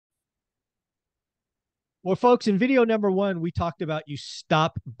Well, folks, in video number one, we talked about you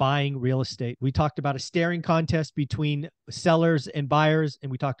stop buying real estate. We talked about a staring contest between sellers and buyers,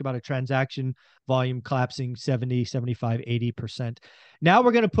 and we talked about a transaction volume collapsing 70, 75, 80%. Now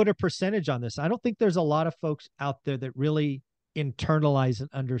we're going to put a percentage on this. I don't think there's a lot of folks out there that really internalize and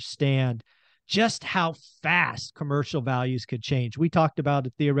understand just how fast commercial values could change. We talked about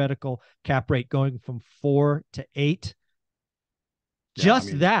a theoretical cap rate going from 4 to 8. Yeah, I Just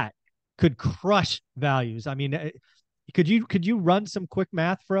mean, that could crush values. I mean, could you run some quick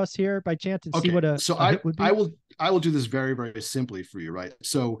math for us here by chance and see okay. what So a I hit would I be? will I will do this very, very simply for you, right?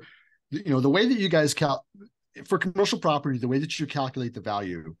 So, the way that you guys for commercial property, the way that you calculate the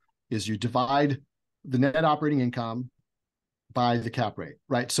value is you divide the net operating income by the cap rate,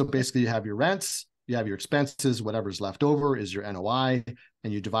 right? So Okay. basically you have your rents, you have your expenses, whatever's left over is your NOI,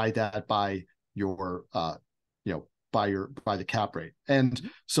 and you divide that by your by the cap rate. And Mhm.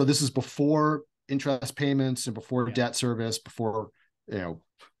 so this is before interest payments and before Yeah. debt service, before you know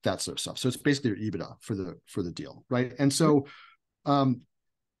that sort of stuff. So it's basically your EBITDA for the deal, right? And Yep. um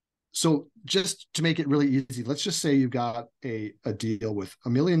so just to make it really easy, let's just say you've got a deal with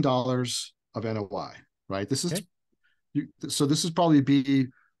 $1 million of NOI, right? Okay. So this is probably be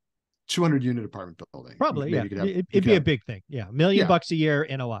 200 unit apartment building. Probably. Yeah. Maybe It'd be a big thing. Yeah. A million yeah, bucks a year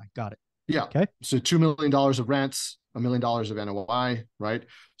NOI. Got it. yeah. Okay. So $2 million of rents, $1 million of NOI, right?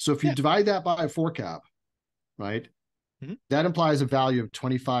 So if you Yeah. divide that by a four cap, right, Mhm. that implies a value of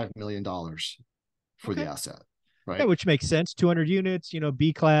 $25 million for the Okay. asset, Yeah, right? which makes sense. 200 units,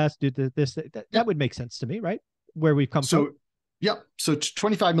 B class, do this, that Yep. would make sense to me, right? Where we've come from. So, yep. So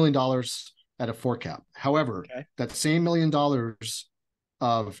 $25 million at a four cap. However, Okay. that same $1 million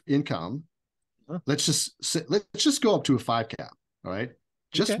of income, Huh. let's just go up to a five cap. All right,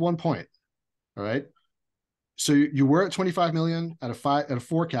 just Okay. 1 point. All right. So you were at 25 million at a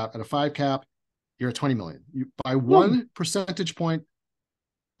four cap. At a five cap, you're at 20 million. By Woo. 1 percentage point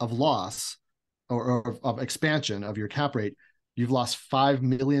of loss or of expansion of your cap rate, you've lost $5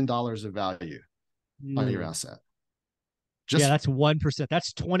 million of value on your Mm. asset. Yeah, Just that's 1%.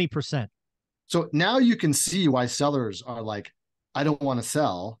 That's 20%. so now you can see why sellers are like, I don't want to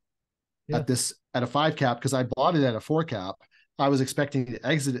sell Yeah. at a five cap because I bought it at a four cap. I was expecting to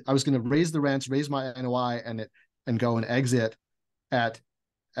exit it. I was going to raise the rents, raise my NOI, and go and exit at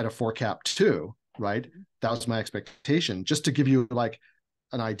a four cap too, right? That was my expectation. Just to give you like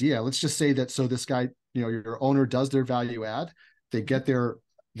an idea, let's just say that so this guy, your owner does their value add, they Mhm.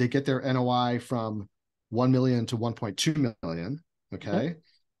 get their NOI from 1 million to 1.2 million, Okay. okay?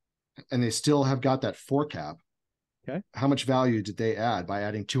 And they still have got that four cap. Okay. How much value did they add by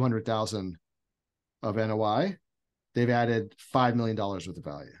adding 200,000 of NOI? They've added $5 million worth of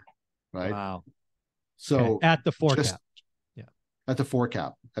value, right? Wow. Okay. So At the four just cap. Yeah. at the four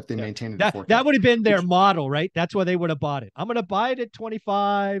cap, if they Yeah. maintain it at That four that cap, would have been their which model, right? That's why they would have bought it. I'm going to buy it at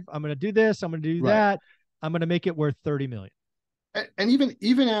 25. I'm going to do this. I'm going to do right. that. I'm going to make it worth 30 million. And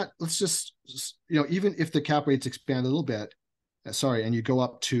even at let's just even if the cap rates expand a little bit, sorry, and you go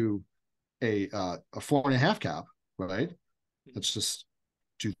up to a four and a half cap, right? Let's just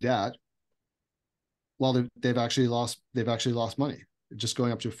do that. Well, they've actually lost money just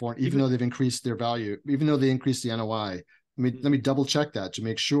going up to four, even Even though they've increased their value, even though they increased the NOI. Let me double check that to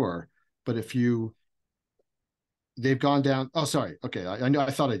make sure. But if they've gone down, oh sorry, okay, I know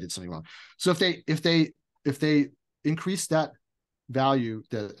I thought I did something wrong. So if they increase that value,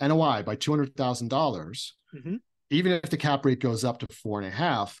 the NOI by $200,000, Mhm. even if the cap rate goes up to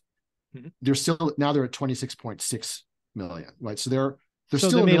 4.5, Mhm. they're at 26.6 million, right? So they're So they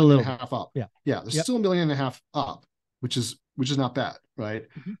still a made a million and little a bit. half up. Yeah. Yeah, they're Yep. still a million and a half up, which is not bad, right?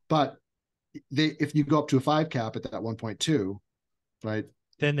 Mhm. But if you go up to a five cap at that 1.2, right,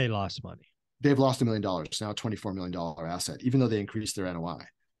 Then they lost money. they've lost $1 million, now a $24 million asset, even though they increased their NOI,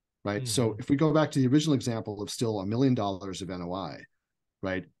 right? So Mhm. if we go back to the original example of still $1 million of NOI,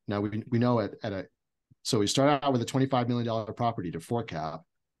 right? Now we know at a so we start out with a $25 million property to four cap.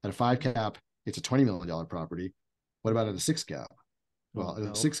 At a five cap, it's a $20 million property. What about at a six cap? Oh Well, at a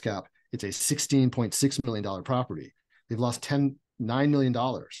no. six cap, it's a $16.6 million property. They've lost $9 million,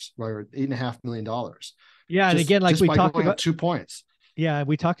 or $8.5 million, Yeah, and just again, like just we by talked going up about, 2 points. yeah,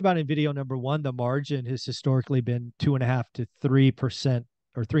 we talked about in video number one, the margin has historically been 2.5 to 3%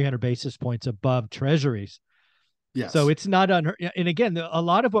 or 300 basis points above treasuries. So Yes. it's not unheard. And again, a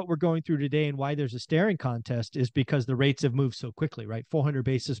lot of what we're going through today and why there's a staring contest is because the rates have moved so quickly, right? 400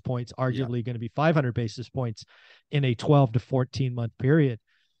 basis points, Yeah. arguably going to be 500 basis points in a 12 to 14 month period.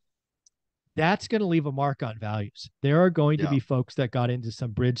 That's going to leave a mark on values. There are going to Yeah. be folks that got into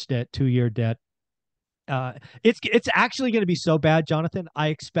some bridge debt, 2 year debt, It's actually going to be so bad, Jonathan. I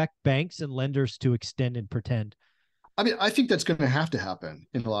expect banks and lenders to extend and pretend. I mean, I think that's going to have to happen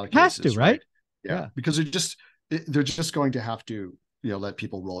in a lot of It has to, cases, right? right? Yeah, Yeah. because they're just going to have to, let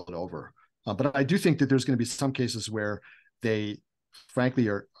people roll it over. But I do think that there's going to be some cases where they, frankly,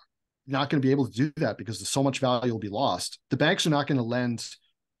 are not going to be able to do that because so much value will be lost. The banks are not going to lend,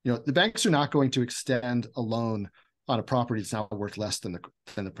 the banks are not going to extend a loan on a property that's now worth less than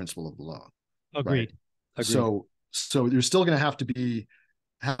the principal of the loan, right? Agreed. Agreed. So there's still going to have to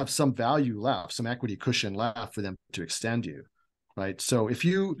have some value left, some equity cushion left for them to extend you, right? So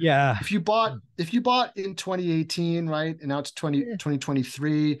Yeah. if you bought in 2018, right, and now it's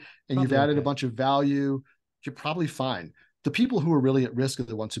 2023, and you've Probably added a okay. bunch of value, you're probably fine. The people who are really at risk are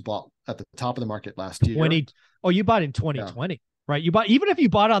the ones who bought at the top of the market last year. 20. Oh, you bought in Yeah. 2020, right? You bought, even if you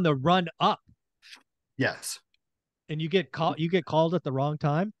bought on the run up Yes. and you get called at the wrong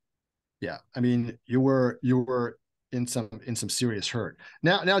time. Yeah. I mean, you were in some serious hurt.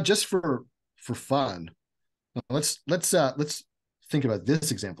 Now just for fun, let's think about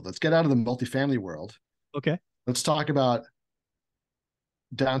this example. Let's get out of the multifamily world. Okay. Let's talk about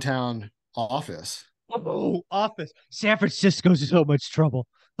downtown office. Oh, office. San Francisco's in so much trouble.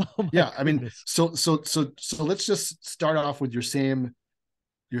 Oh my Yeah, I mean, goodness. so let's just start off with your same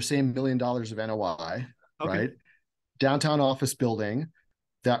 $1 million of NOI, Okay. right? Downtown office building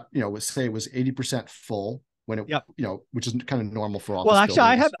that was 80% full when it Yep. which is kind of normal for Well, office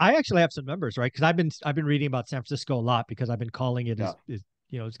actually, buildings. I actually have some numbers, right? Because I've been reading about San Francisco a lot because I've been calling it Yeah, is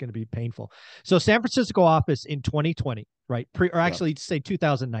it's going to be painful. So San Francisco office in 2020, right? Or yeah, actually say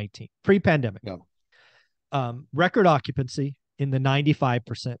 2019, pre-pandemic. yeah. Record occupancy in the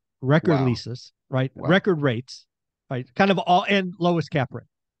 95%, record Wow, leases, right? wow. Record rates, right? Kind of all, and lowest cap rate,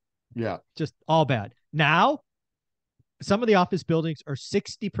 Yeah, just all bad. Now, some of the office buildings are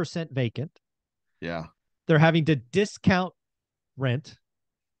 60% vacant. yeah. They're having to discount rent,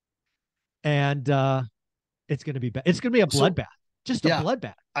 and it's going to be bad. It's going to be a So bloodbath, just a yeah,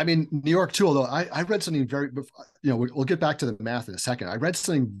 bloodbath. I mean, New York too, although I read something very, we'll get back to the math in a second. I read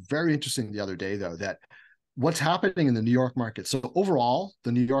something very interesting the other day, though, that what's happening in the New York market. So overall,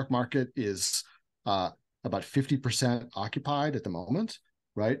 the New York market is about 50% occupied at the moment,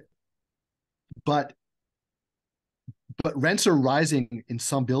 right? But rents are rising in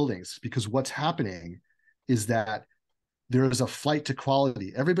some buildings because what's happening is that there is a flight to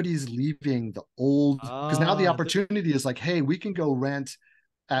quality. Everybody's leaving the old, because now the opportunity is like, hey, we can go rent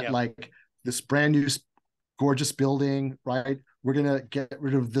at Yeah. like this brand new gorgeous building, right? We're gonna get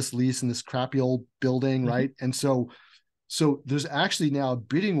rid of this lease in this crappy old building, Mm-hmm. right? And so there's actually now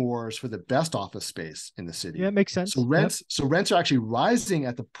bidding wars for the best office space in the Yeah, it city. makes So sense. Yep. rents are actually rising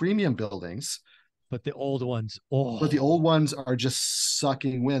at the premium buildings, But the old ones, but the old oh, ones are just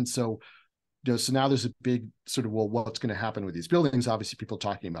sucking wind. So so now there's a big sort of, well, what's going to happen with these buildings? Obviously, people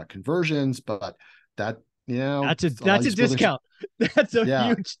talking about conversions, but that a lot of that's a these buildings, discount. That's a yeah,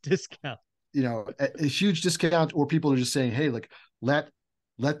 huge discount. a huge discount, or people are just saying, hey, like let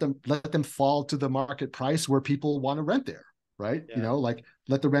let them fall to the market price where people want to rent there, right? Yeah. Like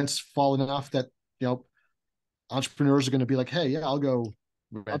let the rents fall enough that entrepreneurs are going to be like, hey, yeah, I'll go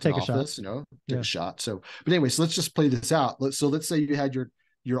I'll rent an take a shot. office, take a Yeah. shot. So, but anyway, so let's just play this out. So let's say you had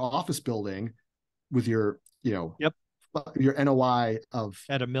your office building with Yep. your NOI of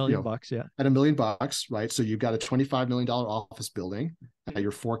At a you million know bucks. Yeah. at $1 million, right? So you've got a $25 million office building at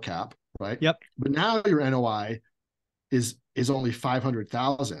your 4 cap, right? Yep. But now your NOI is only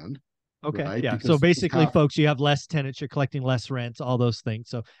 500,000, Okay. right? Yeah. So Because basically, folks, you have less tenants, you're collecting less rents, all those things.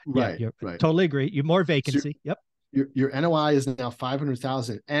 So yeah, right, you're right. totally agree. You more So vacancy. Yep. your NOI is now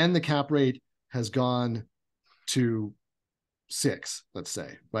 500,000, and the cap rate has gone to 6, let's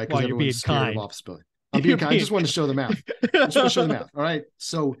say, right? Because Well, you're being everyone's scared of kind. office building. I'm being You're kind. I being just wanted to show the math. I just want to show the kind. math. All right.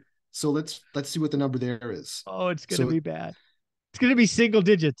 So let's see what the number there is. Oh, it's gonna So be bad. It's gonna be single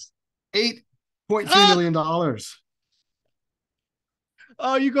digits. Ah! $8.3 million.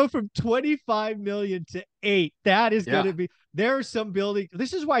 Oh, you go from 25 million to 8. That is Yeah. gonna be, there are some buildings.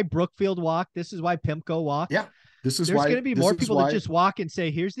 This is why Brookfield walk. This is why Pimco walk. Yeah. This is There's why gonna be this more is people that why just walk and say,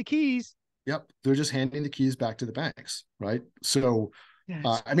 here's the keys. Yep, they're just handing the keys back to the banks, right? So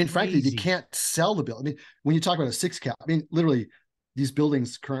That's I mean, frankly, they crazy. can't sell the bill. I mean, when you talk about a 6 cap, I mean, literally, these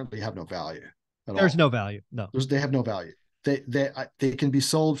buildings currently have no value at There's all. no value. No. They have no value. They can be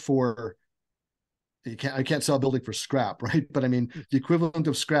sold for. I can't sell a building for scrap, right? But I mean, the equivalent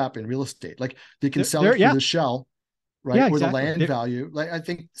of scrap in real estate, like they can sell They're it for yeah. the shell, right? Yeah, Or the exactly. land value. Like I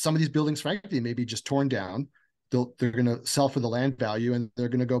think some of these buildings, frankly, may be just torn down. They're going to sell for the land value, and they're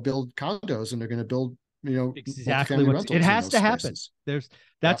going to go build condos, and they're going to build exactly multifamily what it rentals in has those to happen. spaces.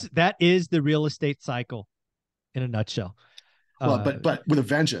 Yeah. That is the real estate cycle in a nutshell. Well, but with a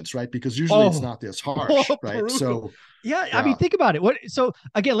vengeance, right? Because usually it's Oh, not this harsh, right? brutal. So Yeah, I mean, yeah, think about it. So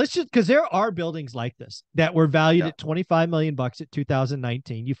again, let's just because there are buildings like this that were valued yeah, at 25 million bucks at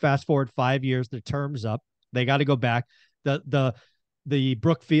 2019. You fast forward 5 years, the term's up. They got to go back. The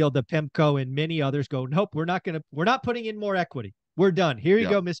Brookfield, the Pemco, and many others go, nope, we're not putting in more equity. We're done. Here you yeah,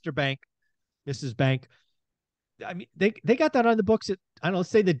 go, Mr. Bank, Mrs. Bank. I mean, they got that on the books at, I don't know, let's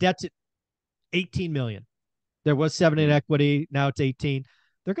say the debt's at 18 million. There was 7 in equity. Now it's 18.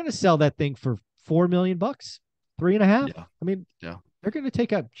 They're going to sell that thing for 4 million bucks, 3.5. yeah, I mean, yeah. they're going to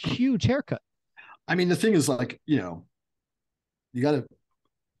take a huge haircut. I mean, the thing is, like, you got to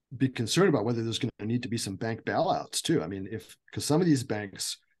be concerned about whether there's going to need to be some bank bailouts too. I mean, because some of these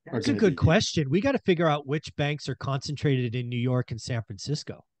banks are That's a going to good be. question. We got to figure out which banks are concentrated in New York and San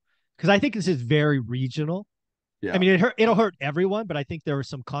Francisco, because I think this is very regional. I Yeah, mean, it'll yeah. hurt everyone, but I think there are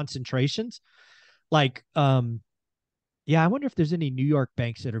some concentrations. Like, yeah, I wonder if there's any New York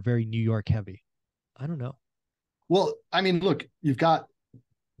banks that are very New York heavy. I don't know. Well, I mean, look, you've got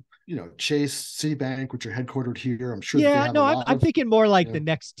Chase, Citibank, which are headquartered here. I'm sure that they Yeah, have a no, I'm lot I'm of thinking more like you the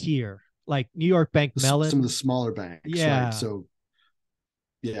know next tier, like New York Bank some of the Mellon. smaller banks, right? Yeah, So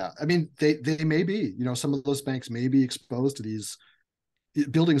yeah, I mean, they may be, some of those banks may be exposed to these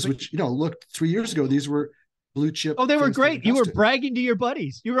buildings, but which look, 3 years ago these were blue chip oh, they were things to great. You were invest in. bragging to your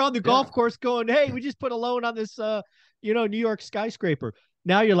buddies. You were on the Yeah, golf course going, "Hey, we just put a loan on this, New York skyscraper."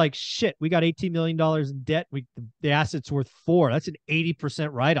 Now you're like, "Shit, we got $18 million in debt. The asset's worth 4. That's an 80%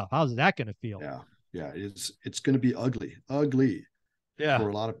 write off. How's that going to feel?" yeah, yeah. It's going to be ugly Yeah. for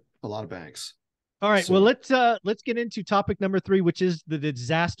a lot of banks. All right. Well, So let's get into topic number 3, which is the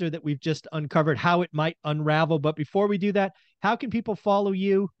disaster that we've just uncovered, how it might unravel. But before we do that, how can people follow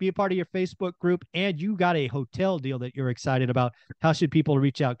you, be a part of your Facebook group, and you got a hotel deal that you're excited about? How should people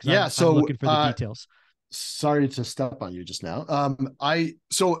reach out? Because yeah, I'm so looking for the details. sorry to step on you just now.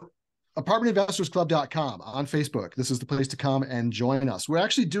 Apartmentinvestorsclub.com on Facebook. This is the place to come and join us. We're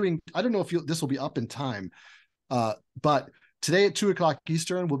actually doing, I don't know if this will be up in time, but today at 2:00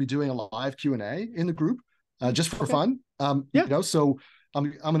 Eastern, we'll be doing a live Q&A in the group, just for fun. Yeah. So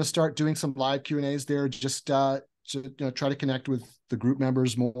I'm going to start doing some live Q&As there, just to try to connect with the group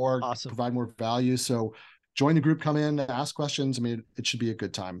members more, Awesome. provide more value. So join the group, come in, ask questions. I mean, it should be a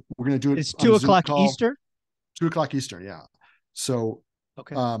good time. We're going to do it. It's 2:00 Eastern. 2:00 Eastern, yeah. So,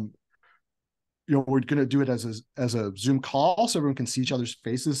 Okay. we're going to do it as a Zoom call, so everyone can see each other's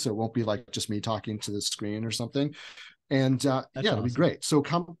faces. So it won't be like just me talking to the screen or something. And yeah, awesome. It'll be great. So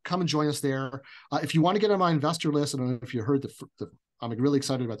come and join us there. If you want to get on my investor list, I don't know if you heard I'm really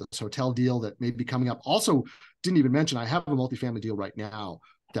excited about this hotel deal that may be coming up. Also, didn't even mention, I have a multifamily deal right now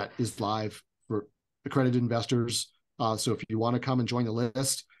that is live for accredited investors. So if you want to come and join the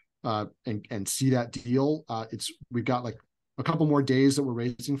list and see that deal, we've got like a couple more days that we're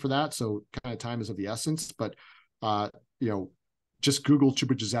raising for that. So kind of time is of the essence, but just Google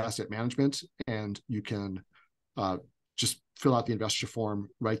TrueBridge's asset management and you can just fill out the investor form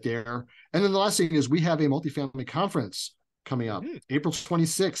right there. And then the last thing is we have a multifamily conference coming up April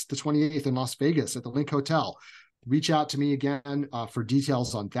 26th to 28th in Las Vegas at the Link Hotel. Reach out to me again for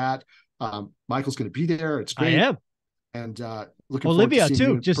details on that. Michael's going to be there. It's great. I am. And looking Olivia forward to seeing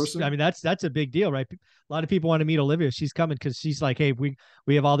too. you in person. I mean, that's a big deal, right? A lot of people want to meet Olivia. She's coming because she's like, hey, we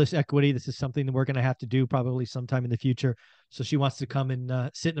have all this equity. This is something that we're going to have to do probably sometime in the future. So she wants to come and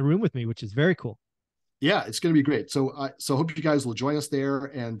sit in the room with me, which is very cool. Yeah, it's going to be great. So hope you guys will join us there.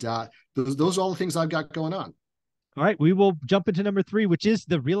 And those are all the things I've got going on. All right, we will jump into number 3, which is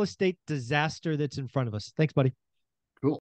the real estate disaster that's in front of us. Thanks, buddy.